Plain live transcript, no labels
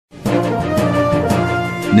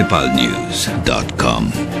nepalnews.com.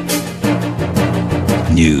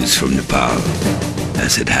 News from Nepal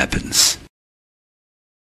as it happens.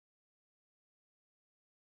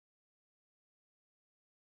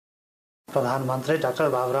 प्रधानमन्त्री doctor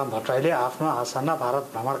Baburam भट्टराईले आफ्नो आसन्न भारत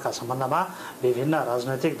भ्रमणका सम्बन्धमा विभिन्न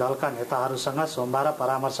राजनैतिक दलका नेताहरूसँग सोमबार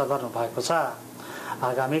परामर्श गर्नुभएको छ।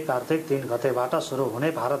 आगामी कार्तिक 3 गतेबाट सुरु हुने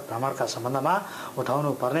भारत भ्रमणका सम्बन्धमा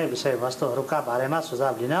उठाउनुपर्ने विषयवस्तुहरूका बारेमा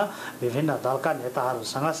सुझाव लिन विभिन्न दलका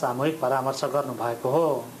नेताहरूसँग सामूहिक परामर्श गर्नुभएको हो।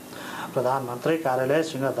 प्रधानमन्त्री कार्यालय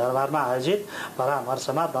सिंह दरबारमा आयोजित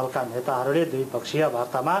परामर्शमा दलका नेताहरूले द्विपक्षीय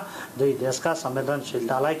वार्तामा दुई देशका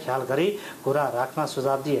संवेदनशीलतालाई ख्याल गरी कुरा राख्न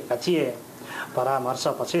सुझाव दिएका थिए।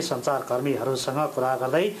 परामर्शपछि सञ्चारकर्मीहरूसँग कुरा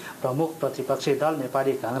गर्दै प्रमुख प्रतिपक्षी दल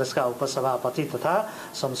नेपाली कांग्रेसका उपसभापति तथा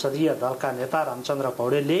संसदीय दलका नेता रामचन्द्र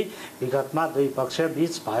पौडेलले विगतमा दुई पक्ष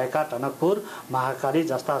बीच भएका टनकपुर महाकाली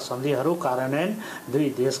जस्ता सन्धिहरू कार्यान्वयन, दुई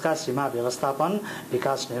देशका सीमा व्यवस्थापन,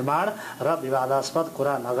 विकास निर्माण र विवादास्पद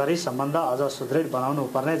कुरा नगरी सम्बन्ध अझ सुदृढ बनाउनु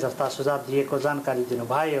पर्ने जस्ता सुझाव दिएको जानकारी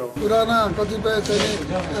दिनुभयो। पुराना कतिपय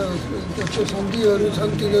जस्तो सन्धिहरू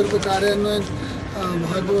छन् तिनीहरूको कार्यान्वयन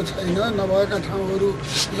भएको छैन, नभएका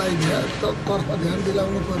ठाउँहरूलाई तर्फ ध्यान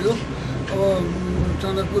दिलाउनु पर्यो। अब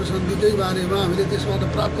टनकपुर सन्धिकै बारेमा हामीले त्यसबाट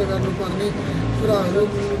प्राप्त गर्नुपर्ने कुराहरू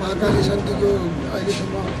महाकाली सन्धिको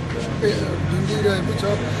अहिलेसम्म जुन दिइरहेको छ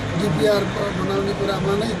डिपिआर बनाउने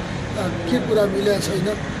कुरामा नै के कुरा मिलेको छैन।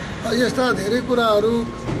 यस्ता धेरै कुराहरू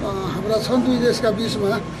हाम्रा छन् दुई देशका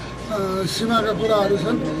बिचमा सीमाका कुराहरू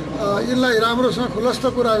छन्। यसलाई राम्रोसँग खुलस्त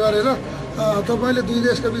कुरा गरेर तपाईले दुई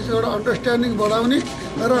देशका बीच एउटा अन्डरस्ट्यान्डिङ बढाउने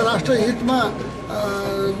र राष्ट्रहितमा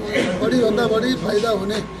बढीभन्दा बढी फाइदा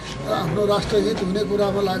हुने आफ्नो राष्ट्रहित हुने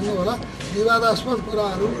कुरामा लाग्नु होला, विवादास्पद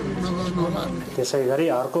कुराहरू नगर्नु होला। त्यसैगरी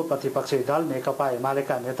अर्को प्रतिपक्षी दल नेकपा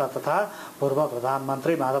एमालेका नेता तथा पूर्व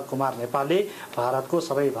प्रधानमन्त्री माधव कुमार नेपालले भारतको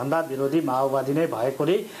सबैभन्दा विरोधी माओवादी नै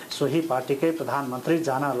भएकोले सोही पार्टीकै प्रधानमन्त्री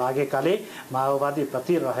जान लागेकाले माओवादी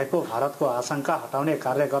प्रति रहेको भारतको आशंका हटाउने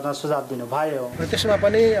कार्य गर्न सुझाव दिनुभयो। त्यसमा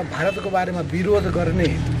पनि भारतको बारेमा विरोध गर्ने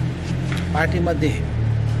पार्टीमध्ये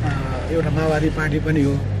एउटा माओवादी पार्टी पनि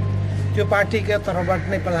हो। त्यो पार्टीका तर्फबाट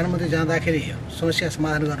नै प्रधानमन्त्री जाँदाखेरि समस्या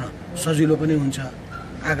समाधान गर्न सजिलो पनि हुन्छ।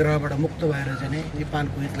 आग्रहबाट मुक्त भएर चाहिँ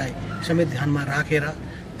नेपालको हितलाई समेत ध्यानमा राखेर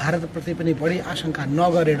भारतप्रति पनि बढी आशंका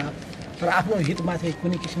नगरेर तर आफ्नो हितमाथि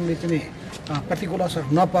कुनै किसिमले चाहिँ प्रतिकूल असर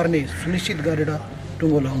नपर्ने सुनिश्चित गरेर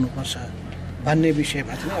टुङ्गो लगाउनुपर्छ भन्ने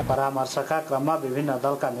विषयमा चाहिँ परामर्शका क्रममा विभिन्न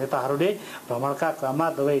दलका नेताहरूले भ्रमणका क्रममा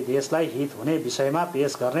दुवै देशलाई हित हुने विषयमा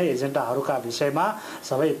पेश गर्ने एजेन्डाहरूका विषयमा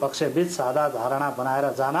सबै पक्षबीच सादा धारणा बनाएर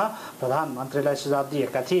जान प्रधानमन्त्रीलाई सुझाव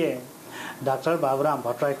दिएका थिए। डाक्टर बाबुराम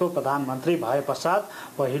भट्टराईको प्रधानमन्त्री भए पश्चात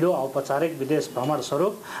पहिलो औपचारिक विदेश भ्रमण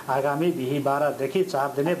स्वरूप आगामी बिहीबारदेखि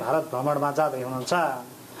 4 दिने भारत भ्रमणमा जाँदै हुनुहुन्छ।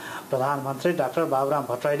 प्रधानमन्त्री डाक्टर बाबुराम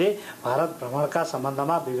भट्टराईले भारत भ्रमणका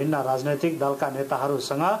सम्बन्धमा विभिन्न राजनैतिक दलका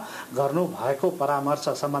नेताहरूसँग गर्नु भएको परामर्श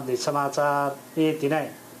सम्बन्धी समाचार यति नै।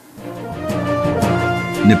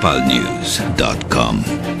 nepalnews.com.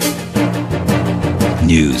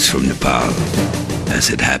 News from Nepal as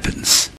it happens.